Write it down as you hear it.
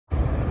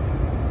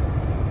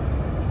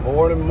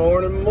Morning,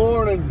 morning,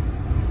 morning.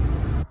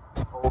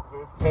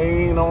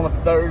 4:15 on a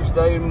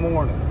Thursday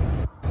morning.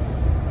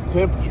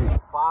 Temperatures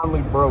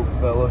finally broke,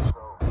 fellas.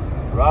 So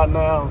right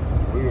now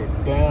we are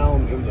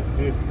down in the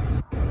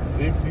 50s,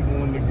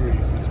 51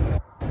 degrees this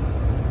morning.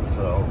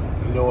 So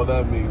you know what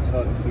that means?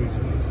 Hunting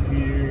season is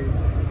here.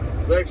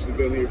 It's actually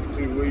been here for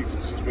 2 weeks.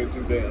 It's just been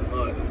too damn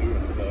hot to do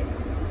anything.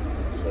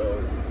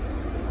 So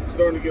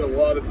starting to get a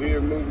lot of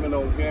deer movement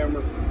on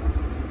camera.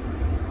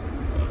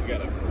 I got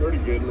a pretty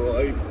good little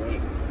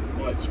 8-point.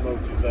 Might smoke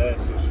his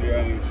ass this year.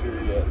 I ain't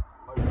sure yet.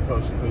 Maybe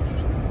post some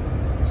pictures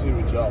and see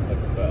what y'all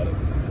think about it.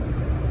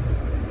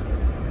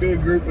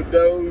 Good group of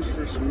does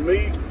for some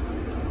meat.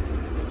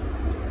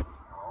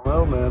 I don't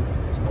know, man.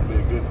 It's gonna be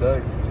a good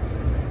day.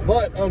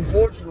 But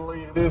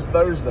unfortunately, it is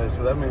Thursday,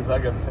 so that means I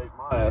got to take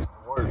my ass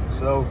to work.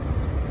 So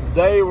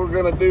today we're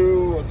gonna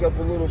do a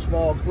couple little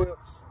small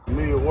clips.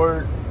 Me at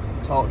work,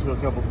 talk to a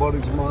couple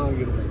buddies of mine,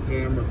 get them on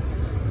camera,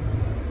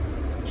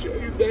 show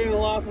you the day in the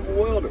life of a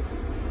welder,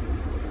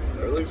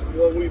 or at least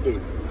what we do,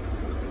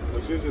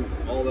 which isn't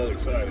all that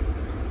exciting,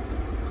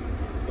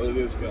 but it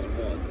is kind of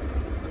fun.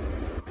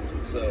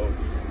 So,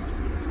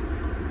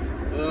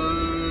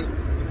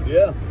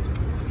 yeah,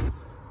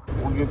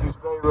 we'll get this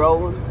day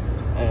rolling,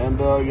 and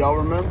y'all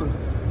remember,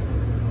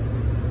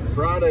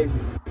 Friday,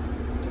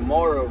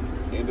 tomorrow,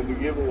 end of the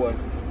giveaway.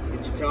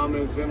 Get your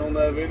comments in on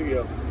that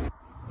video.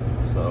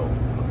 So,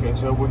 I'll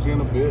catch up with you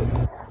in a bit.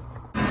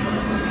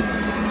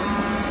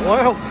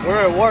 Well,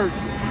 we're at work.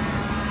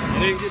 I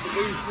didn't get the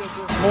beef slip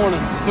this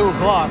morning. It's 2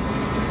 o'clock.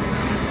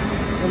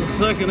 On the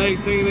second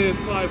 18-inch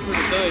pipe for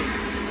the day.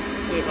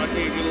 See if I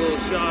can't get a little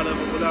shot of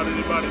it without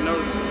anybody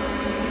noticing.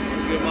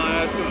 We'll get my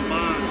ass in a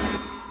mine.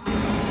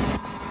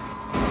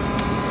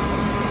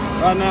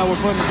 Right now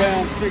we're putting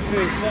down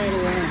 6-inch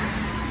saddle on.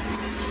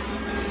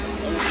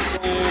 That's the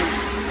plan.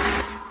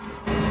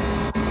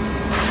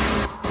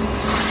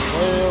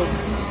 12.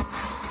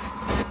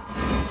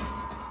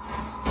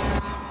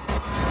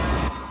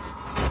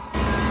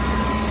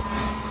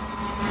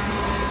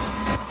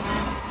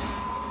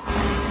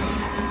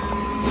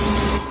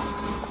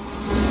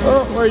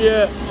 Oh, where you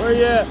at? Where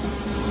you at?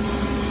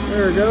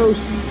 There it goes.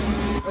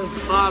 There's the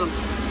bottom.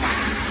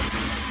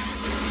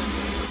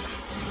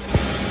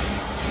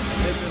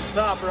 Hit this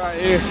top right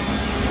here.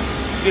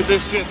 Get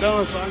this shit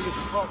done so I can get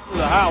the fuck to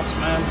the house,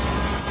 man.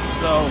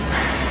 So,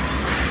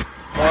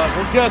 but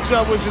we'll catch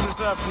up with you this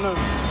afternoon.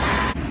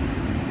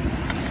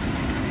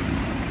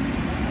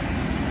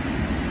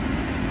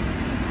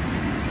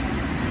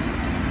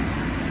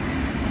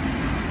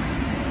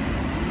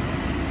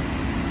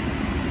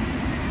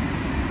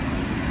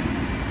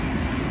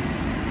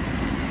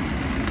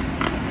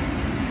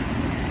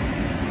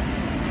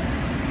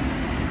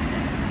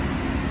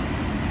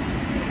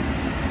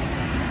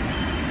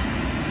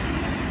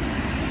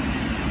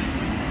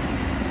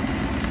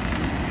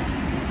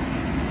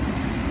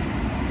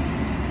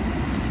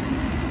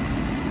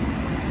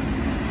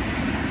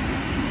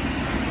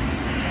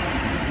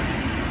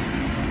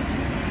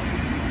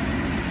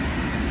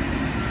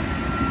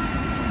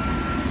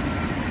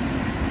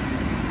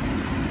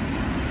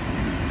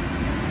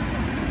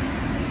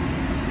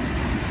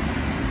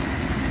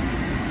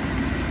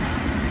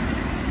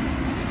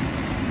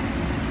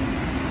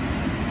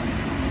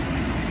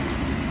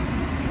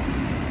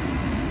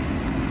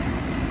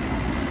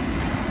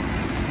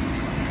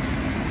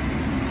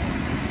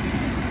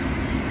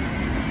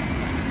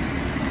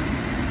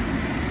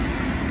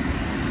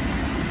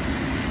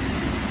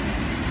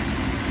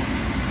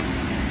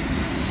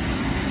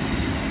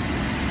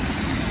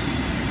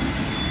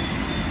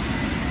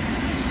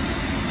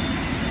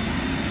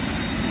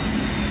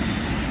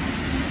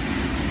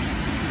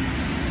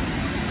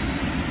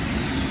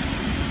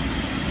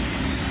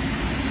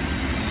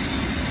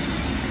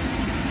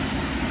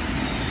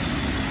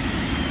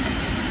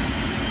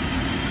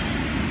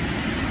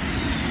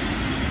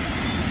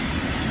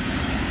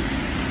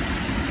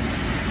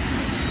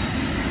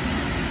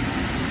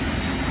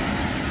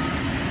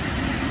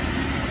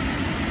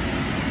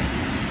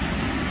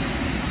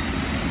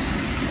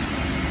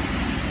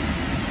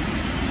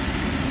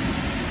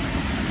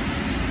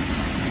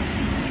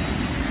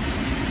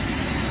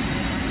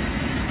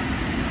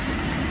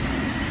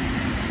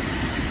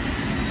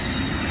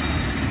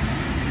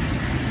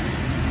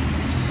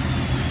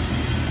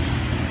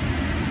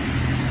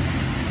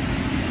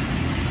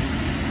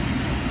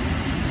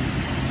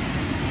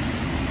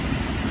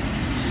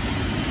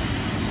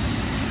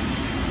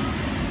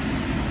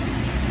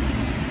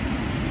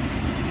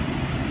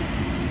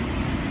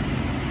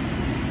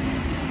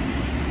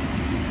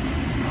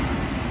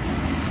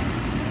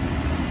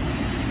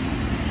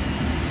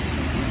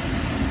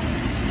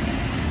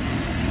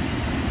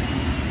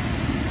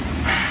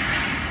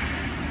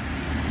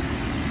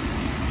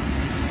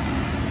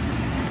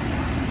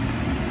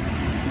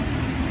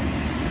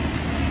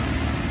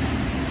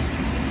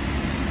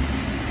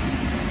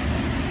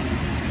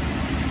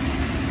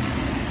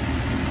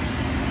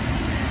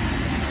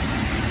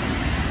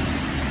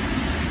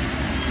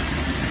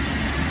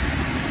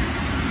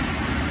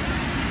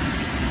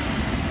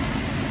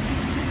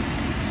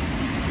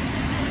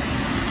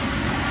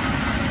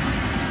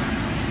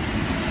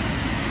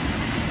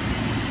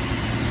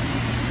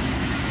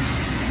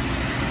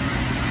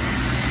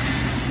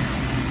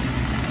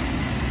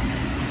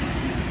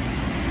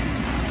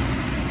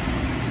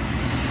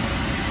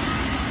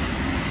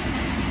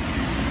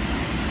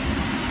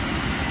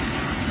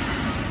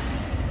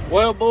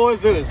 Well,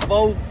 boys, it is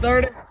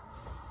 4:30.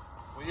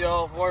 We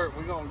off work.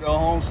 We're gonna go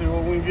home, see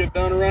what we can get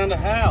done around the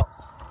house.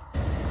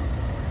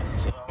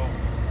 So,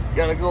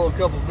 got a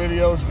couple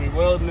videos of me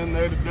welding in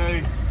there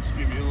today. Just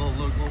give you a little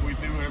look what we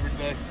do every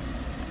day.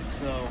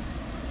 So,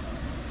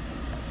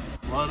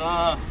 but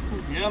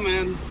yeah,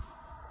 man.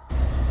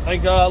 I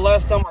think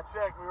last time I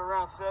checked, we were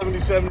around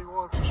 70,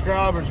 71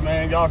 subscribers,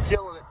 man. Y'all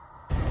killing it.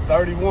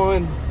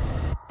 31.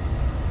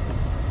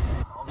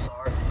 I'm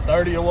sorry,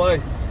 30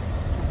 away.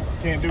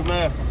 Can't do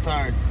math, I'm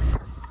tired.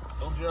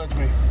 Don't judge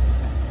me.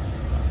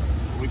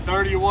 We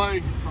 30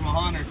 away from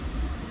 100.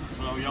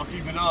 So y'all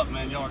keep it up,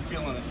 man. Y'all are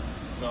killing it.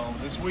 So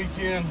this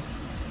weekend,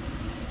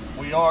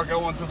 we are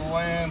going to the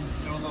land,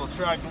 do a little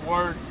tractor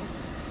work,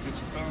 get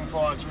some food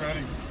plots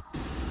ready,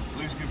 at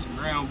least get some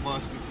ground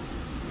busted,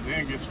 and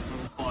then get some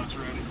food plots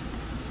ready.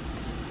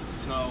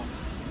 So,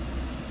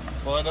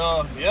 but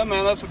yeah,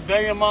 man, that's a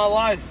day in my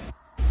life.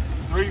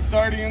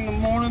 3:30 in the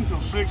morning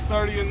till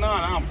 6:30 at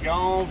night, I'm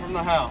gone from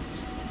the house.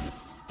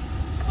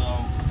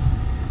 So,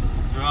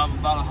 drive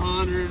about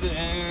 100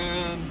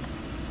 and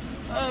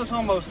it's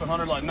almost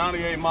 100, like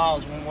 98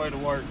 miles one way to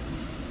work.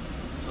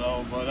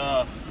 So, but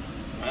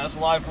that's the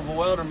life of a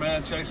welder,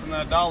 man, chasing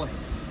that dollar.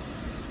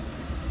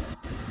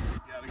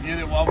 Gotta get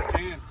it while we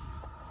can.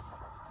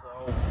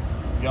 So,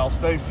 y'all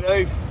stay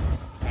safe.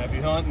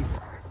 Happy hunting.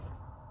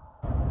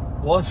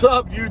 What's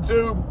up,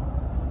 YouTube?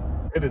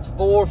 It is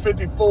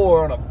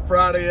 4:54 on a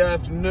Friday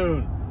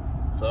afternoon.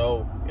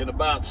 So, in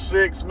about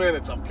 6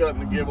 minutes, I'm cutting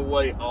the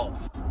giveaway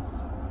off.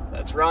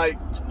 That's right,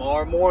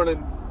 tomorrow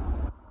morning,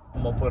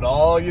 I'm gonna put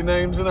all your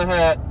names in a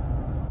hat,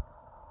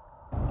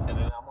 and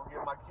then I'm gonna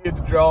get my kid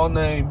to draw a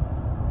name,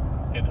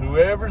 and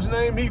whoever's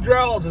name he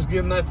draws is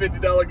getting that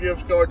 $50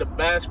 gift card to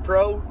Bass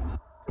Pro,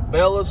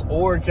 Cabela's,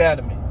 or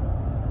Academy.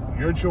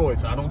 Your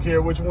choice. I don't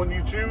care which one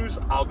you choose.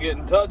 I'll get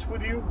in touch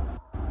with you,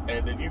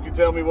 and then you can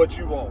tell me what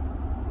you want.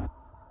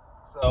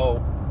 So,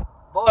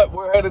 but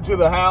we're headed to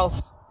the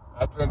house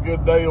after a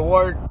good day of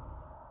work.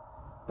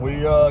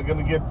 We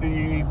gonna get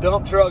the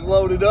dump truck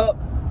loaded up,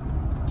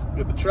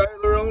 get the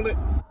trailer on it,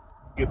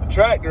 get the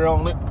tractor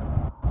on it,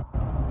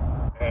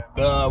 and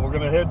we're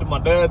gonna head to my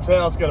dad's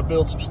house. Got to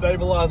build some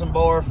stabilizing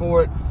bar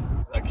for it.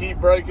 I keep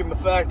breaking the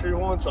factory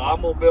one, so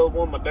I'm gonna build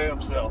one my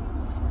damn self.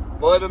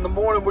 But in the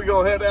morning, we're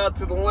gonna head out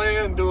to the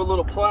land, do a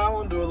little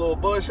plowing, do a little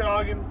bush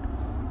hogging.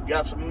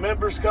 Got some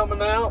members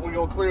coming out. We're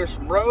gonna clear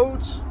some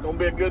roads. Gonna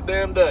be a good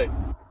damn day.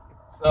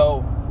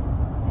 So,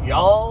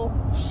 y'all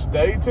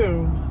stay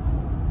tuned.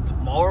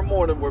 Tomorrow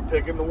morning, we're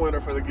picking the winner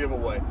for the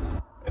giveaway.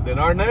 And then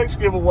our next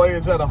giveaway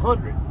is at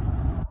 100.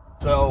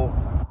 So,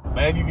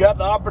 man, you got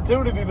the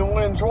opportunity to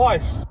win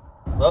twice.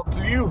 It's up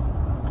to you.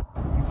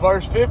 You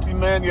first 50,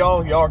 man,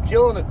 y'all are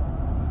killing it.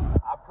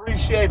 I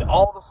appreciate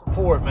all the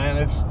support, man.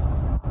 It's,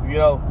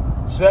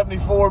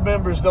 74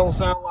 members don't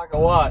sound like a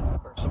lot,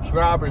 or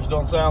subscribers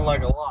don't sound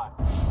like a lot.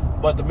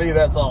 But to me,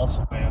 that's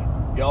awesome,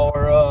 man. Y'all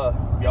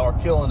are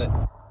killing it.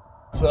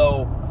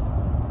 So,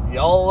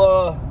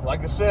 y'all,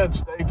 like I said,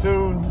 stay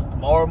tuned.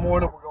 Tomorrow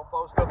morning, we're gonna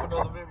post up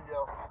another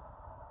video.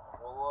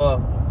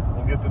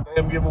 We'll get the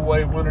damn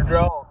giveaway winner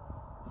draw.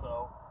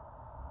 So,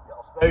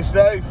 y'all stay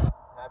safe.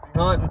 Happy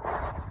hunting.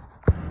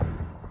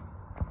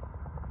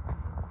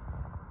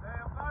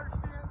 Damn first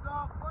ends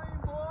off clean,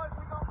 boys.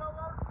 We gonna go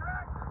load the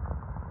tractor.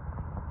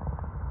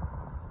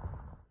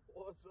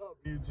 What's up,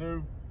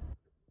 YouTube?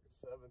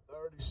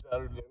 7:30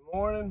 Saturday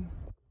morning.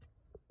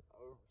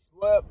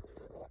 Overslept.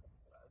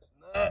 That's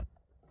that.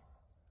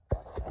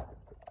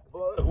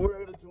 But we're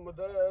headed to my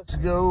dad's to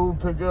go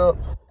pick up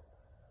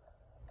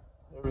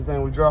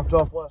everything we dropped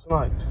off last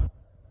night.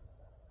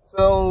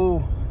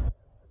 So,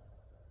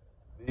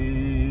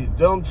 the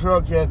dump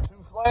truck had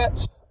 2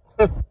 flats.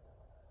 The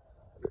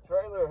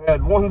trailer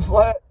had 1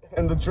 flat,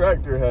 and the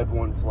tractor had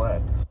 1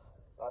 flat.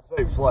 I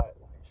say flat,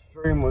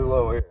 extremely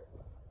low air.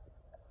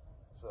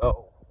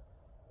 So,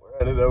 we're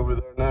headed over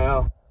there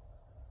now.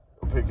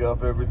 Go pick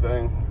up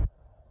everything,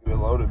 get it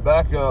loaded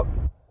back up,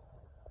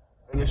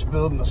 finish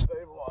building the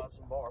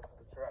stabilizing bar for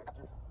the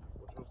tractor,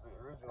 which was the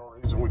original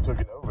reason we took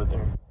it over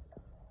there.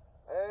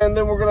 And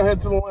then we're gonna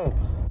head to the land.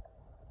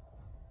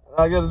 And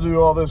I gotta do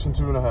all this in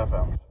 2.5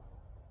 hours.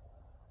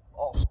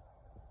 Awesome.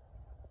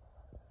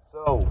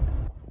 So,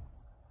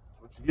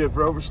 that's what you get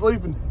for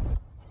oversleeping.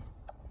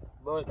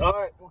 But,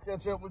 alright, we'll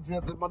catch up with you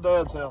at my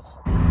dad's house.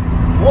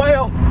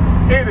 Well,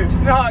 it is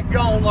not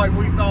gone like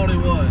we thought it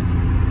was.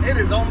 It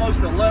is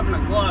almost 11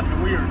 o'clock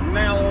and we are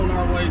now on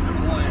our way to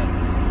the land.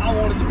 I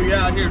wanted to be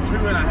out here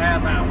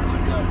 2.5 hours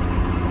ago.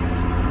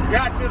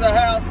 Got to the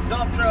house, the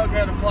dump truck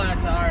had a flat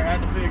tire,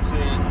 had to fix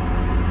it.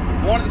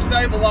 One of the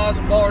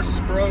stabilizing bars is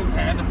broke,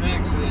 had to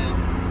fix it.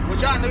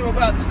 Which I knew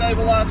about the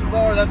stabilizing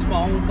bar, that's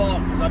my own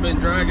fault because I've been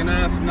dragging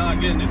ass and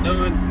not getting it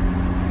done.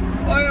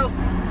 Well,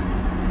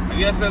 I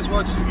guess that's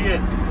what you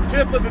get.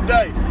 Tip of the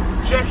day,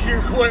 check your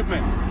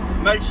equipment,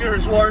 make sure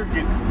it's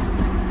working.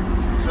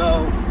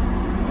 So,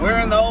 we're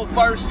in the old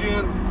first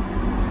gen,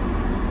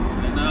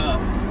 and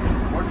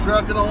we're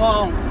trucking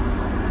along.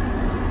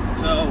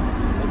 So,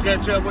 we'll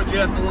catch up with you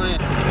at the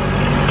land.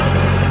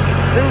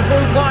 2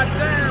 food plots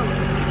down,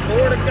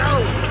 More to go.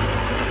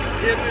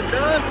 Getting it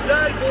done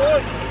today,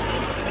 boys.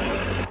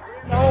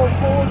 In on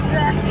full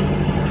jacket.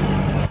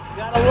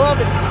 Gotta love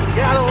it.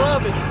 Gotta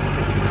love it.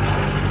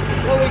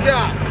 What we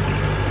got?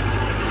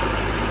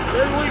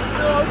 3 weeks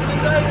still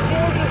opening day in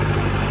Georgia?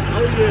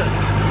 Oh yeah.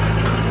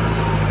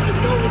 It's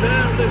going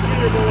down this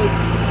year, boys.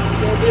 It's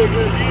gonna be a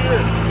good year.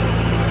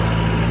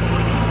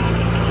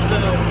 So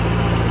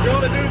we're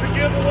gonna do the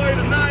giveaway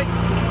tonight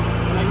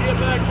when I get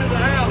back to the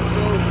house,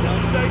 so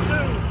y'all stay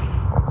tuned.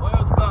 Well,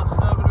 it's about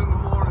 7 in the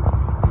morning,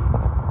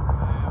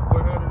 and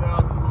we're headed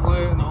out to the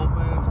land. The old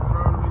man's in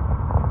front of me.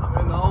 I'm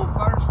in the old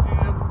first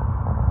gym.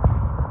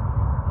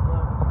 I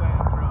love this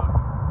damn truck.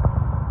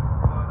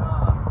 But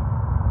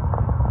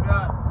we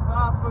got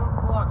 5 food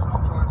plots, no,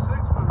 I'm sorry,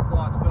 6 food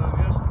plots done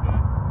yesterday.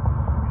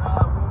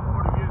 Got one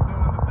more to get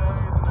done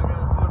today. Then I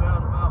gotta put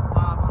out about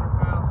 500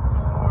 pounds of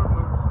corn,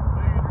 move some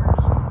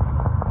feeders,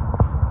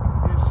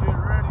 get shit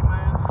ready,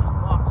 man. The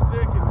clock's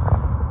ticking.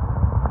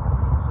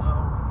 So,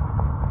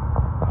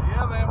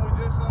 yeah, man, we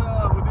did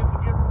the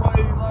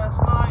giveaway last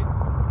night.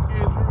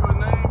 Kid drew a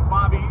name,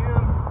 Bobby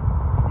M.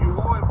 You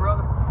won,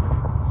 brother.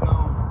 So,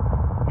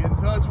 get in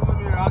touch with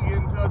me, or I'll get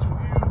in touch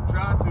with you.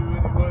 Try to,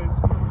 anyways.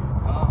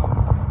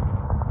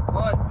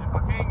 But if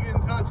I can't get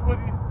in touch with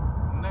you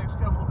in the next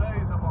couple of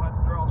days, I'm gonna have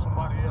to draw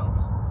somebody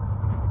else.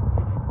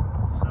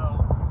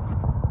 So,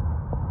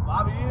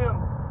 Bobby M,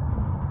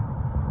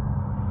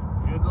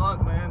 good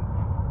luck, man.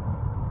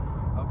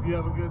 Hope you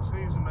have a good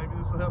season. Maybe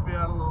this will help you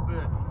out a little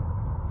bit.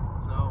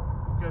 So,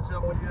 we'll catch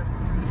up with you.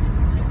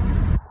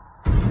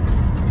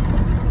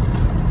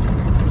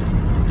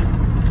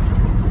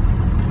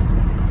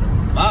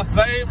 My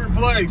favorite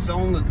place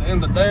in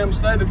the damn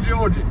state of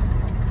Georgia.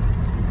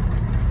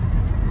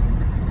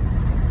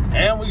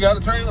 And we got a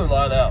trailer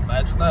light out.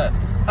 Imagine that.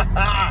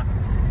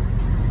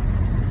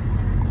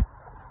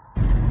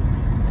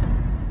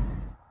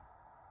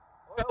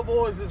 Well,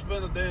 boys, it's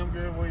been a damn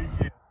good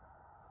weekend.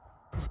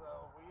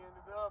 So we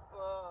ended up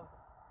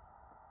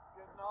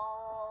getting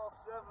all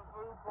 7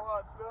 food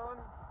plots done.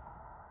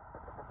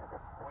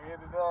 We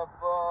ended up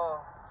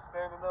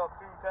standing up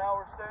 2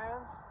 tower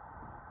stands,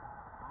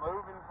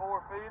 moving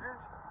 4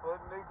 feeders,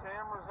 putting new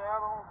cameras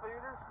out on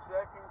feeders,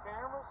 checking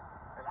cameras,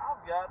 and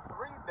I've got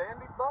 3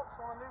 dandy bucks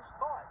on a new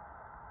spot.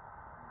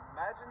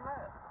 Imagine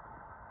that.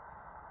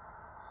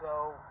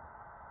 So,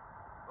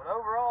 but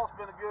overall, it's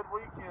been a good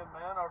weekend,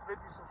 man. Our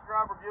 50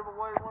 subscriber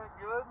giveaway went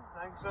good.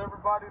 Thanks to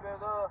everybody that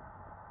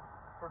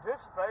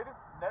participated.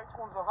 Next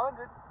one's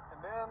 100,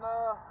 and then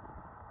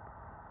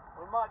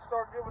we might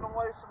start giving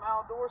away some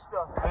outdoor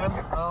stuff. And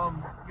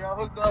got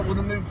hooked up with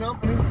a new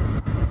company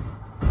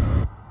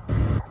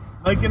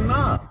making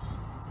knives.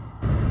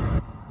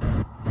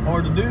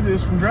 Hard to do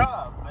this and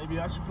drive. Maybe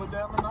I should put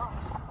down the knives.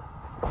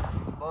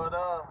 But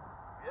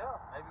yeah,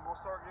 maybe we'll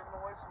start giving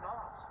away some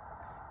knives.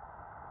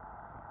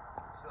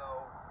 So,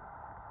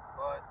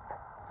 but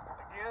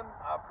again,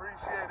 I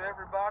appreciate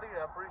everybody.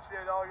 I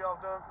appreciate all y'all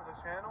done for the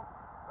channel.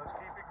 Let's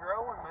keep it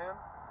growing, man.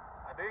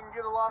 I didn't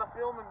get a lot of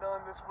filming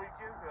done this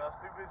weekend. I was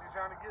too busy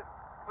trying to get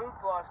food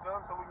plots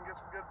done so we can get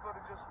some good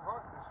footage of some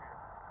hunts this year.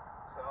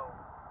 So,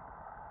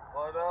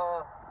 but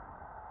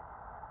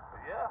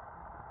yeah,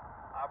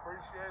 I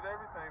appreciate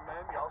everything,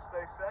 man. Y'all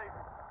stay safe.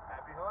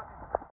 Happy hunting.